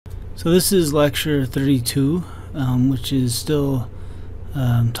So this is lecture 32, which is still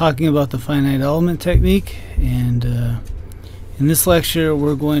talking about the finite element technique, and in this lecture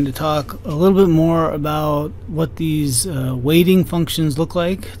we're going to talk a little bit more about what these weighting functions look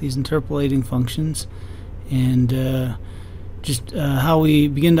like, these interpolating functions, and just how we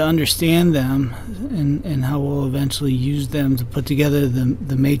begin to understand them, and how we'll eventually use them to put together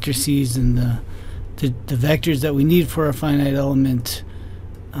the matrices and the vectors that we need for a finite element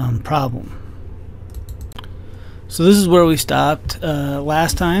problem. So this is where we stopped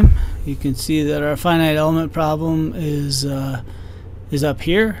last time. You can see that our finite element problem is up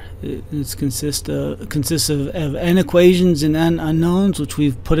here. It consists of n equations and n unknowns, which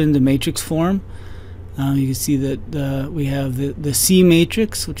we've put into matrix form. You can see that we have the C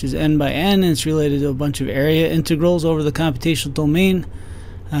matrix, which is n by n, and it's related to a bunch of area integrals over the computational domain.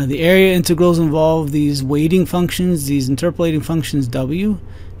 The area integrals involve these weighting functions, these interpolating functions w,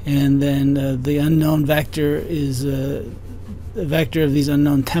 and then the unknown vector is a vector of these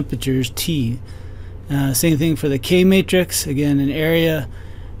unknown temperatures t. Same thing for the K matrix, again an area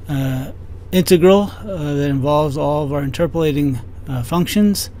integral that involves all of our interpolating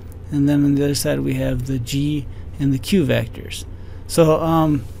functions, and then on the other side we have the G and the Q vectors.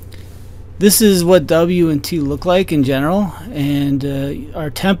 So this is what W and T look like in general, and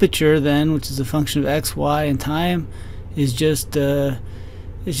our temperature then, which is a function of x, y, and time, is just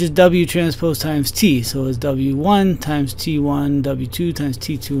it's just W transpose times T. So it's W1 times T1, W2 times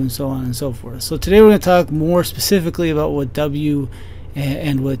T2, and so on and so forth. So today we're going to talk more specifically about what W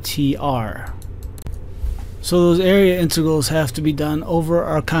and what T are. So those area integrals have to be done over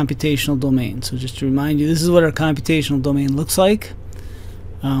our computational domain. So just to remind you, this is what our computational domain looks like.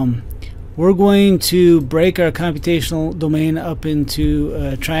 We're going to break our computational domain up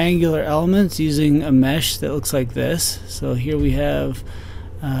into triangular elements using a mesh that looks like this. So here we have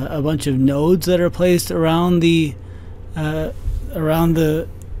a bunch of nodes that are placed around the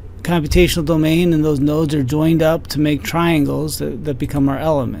computational domain, and those nodes are joined up to make triangles that become our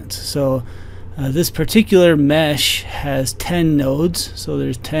elements. So this particular mesh has 10 nodes, so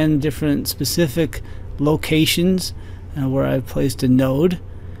there's 10 different specific locations where I've placed a node.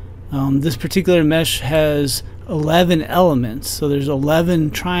 This particular mesh has 11 elements, so there's 11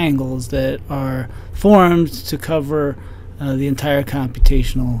 triangles that are formed to cover the entire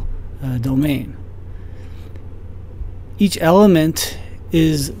computational domain. Each element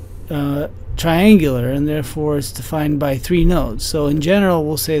is triangular, and therefore it's defined by 3 nodes. So in general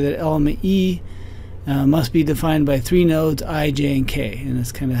we'll say that element E must be defined by 3 nodes, I, J, and K, and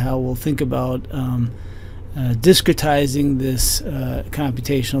that's kind of how we'll think about discretizing this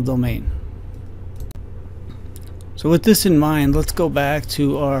computational domain. So with this in mind, let's go back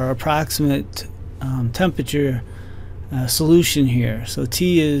to our approximate temperature solution here. So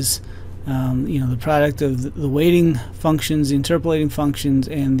T is the product of the weighting functions, the interpolating functions,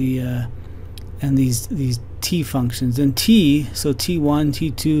 and these T functions. And T, so T1,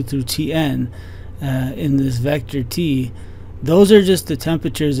 T2 through Tn in this vector T, those are just the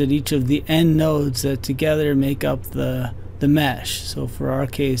temperatures at each of the n nodes that together make up the mesh. So for our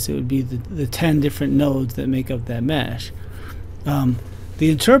case, it would be the 10 different nodes that make up that mesh. The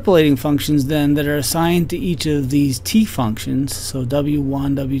interpolating functions then that are assigned to each of these T functions, so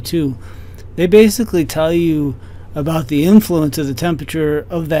W1, W2, they basically tell you about the influence of the temperature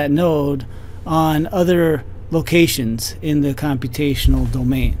of that node on other locations in the computational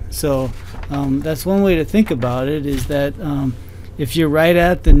domain. So that's one way to think about it, is that if you're right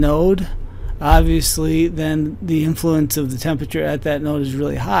at the node, obviously then the influence of the temperature at that node is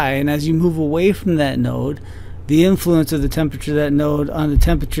really high, and as you move away from that node, the influence of the temperature of that node on the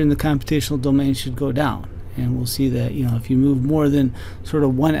temperature in the computational domain should go down. And we'll see that if you move more than sort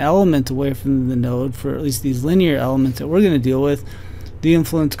of one element away from the node, for at least these linear elements that we're going to deal with, the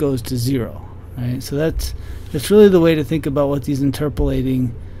influence goes to 0. Right? So that's really the way to think about what these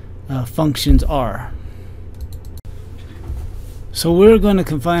interpolating functions are. So we're going to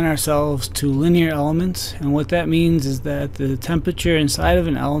confine ourselves to linear elements, and what that means is that the temperature inside of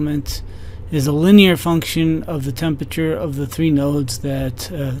an element is a linear function of the temperature of the 3 nodes that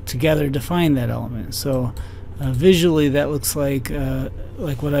together define that element. So visually that looks like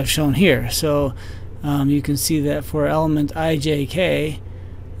what I've shown here. So you can see that for element ijk,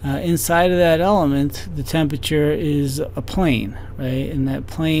 inside of that element the temperature is a plane, right? And that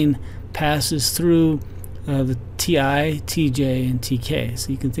plane passes through the Ti, Tj, and Tk.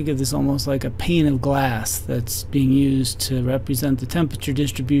 So you can think of this almost like a pane of glass that's being used to represent the temperature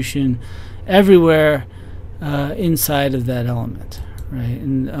distribution everywhere inside of that element, right?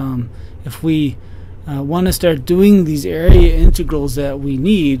 And if we want to start doing these area integrals that we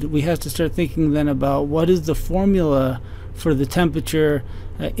need, we have to start thinking then about what is the formula for the temperature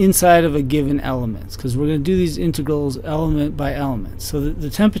inside of a given element, because we're going to do these integrals element by element. So the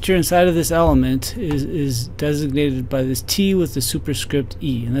temperature inside of this element is designated by this T with the superscript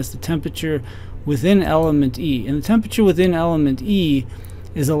E, and that's the temperature within element E. And the temperature within element E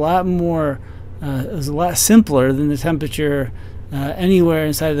is a lot simpler than the temperature anywhere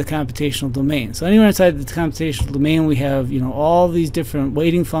inside of the computational domain. So anywhere inside the computational domain, we have all these different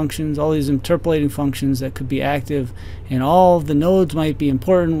weighting functions, all these interpolating functions that could be active, and all of the nodes might be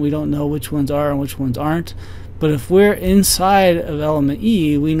important. We don't know which ones are and which ones aren't. But if we're inside of element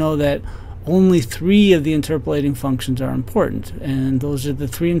E, we know that only 3 of the interpolating functions are important, and those are the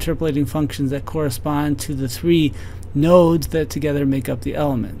 3 interpolating functions that correspond to the 3 nodes that together make up the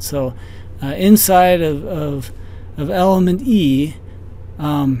element. So inside of element E,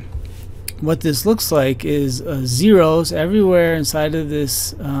 what this looks like is zeros everywhere inside of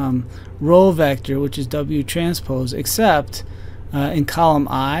this row vector, which is W transpose, except in column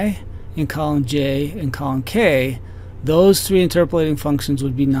I, in column J, and column K, those 3 interpolating functions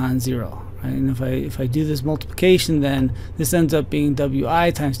would be non-zero. Right? And if I do this multiplication, then this ends up being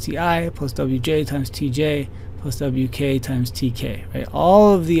Wi times Ti plus Wj times Tj plus Wk times Tk. Right?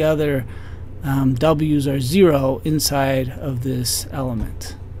 All of the other W's are 0 inside of this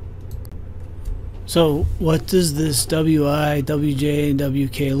element. So what does this Wi, Wj, and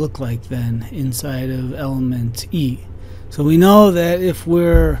Wk look like then inside of element E? So we know that if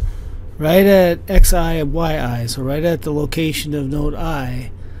we're right at xi and yi, so right at the location of node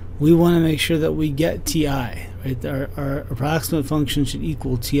I, we want to make sure that we get Ti. Right? Our approximate function should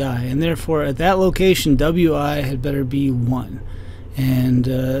equal Ti, and therefore at that location Wi had better be 1. And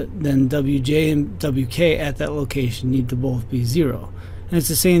then Wj and Wk at that location need to both be 0. And it's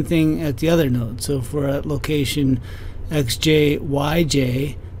the same thing at the other node. So if we're at location xj,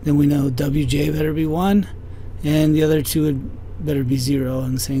 yj, then we know Wj better be 1, and the other 2 would better be 0,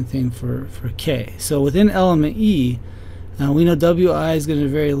 and the same thing for k. So within element E, we know Wi is going to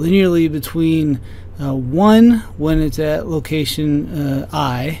vary linearly between 1 when it's at location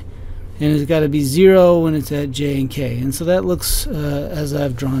I, and it's got to be 0 when it's at j and k. And so that looks, as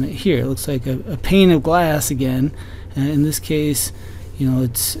I've drawn it here, it looks like a pane of glass again. In this case,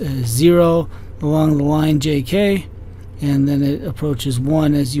 it's 0 along the line jk, and then it approaches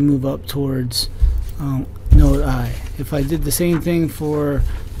 1 as you move up towards node I. If I did the same thing for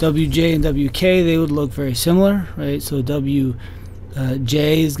Wj and Wk, they would look very similar, right? So Wj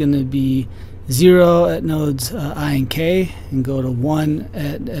is going to be 0 at nodes I and k, and go to 1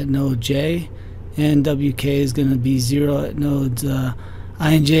 at node j, and Wk is going to be 0 at nodes I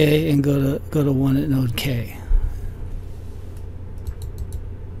and j, and go to 1 at node k.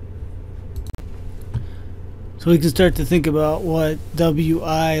 So we can start to think about what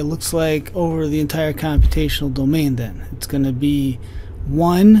Wi looks like over the entire computational domain then. It's going to be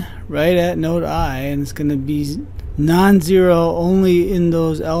 1 right at node I, and it's going to be non-zero only in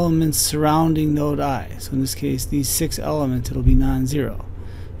those elements surrounding node I. So in this case, these 6 elements, it'll be non-zero.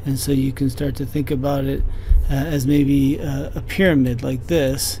 And so you can start to think about it as maybe a pyramid like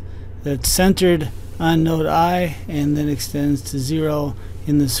this that's centered on node I and then extends to 0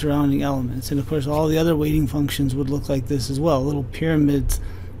 in the surrounding elements. And of course all the other weighting functions would look like this as well, little pyramids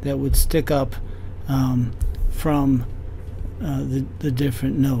that would stick up from the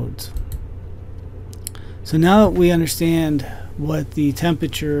different nodes. So now that we understand what the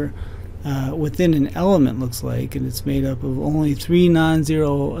temperature within an element looks like, and it's made up of only 3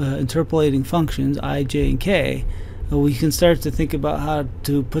 non-zero interpolating functions, I, j, and k, we can start to think about how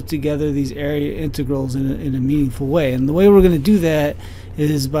to put together these area integrals in a meaningful way. And the way we're going to do that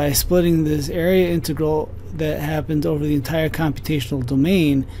is by splitting this area integral that happens over the entire computational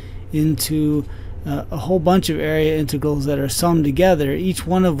domain into a whole bunch of area integrals that are summed together, each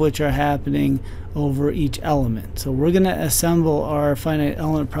one of which are happening over each element. So we're going to assemble our finite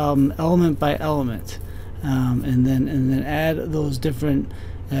element problem element by element, and then add those different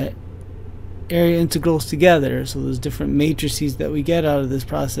area integrals together, so those different matrices that we get out of this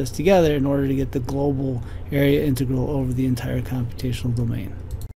process together in order to get the global area integral over the entire computational domain.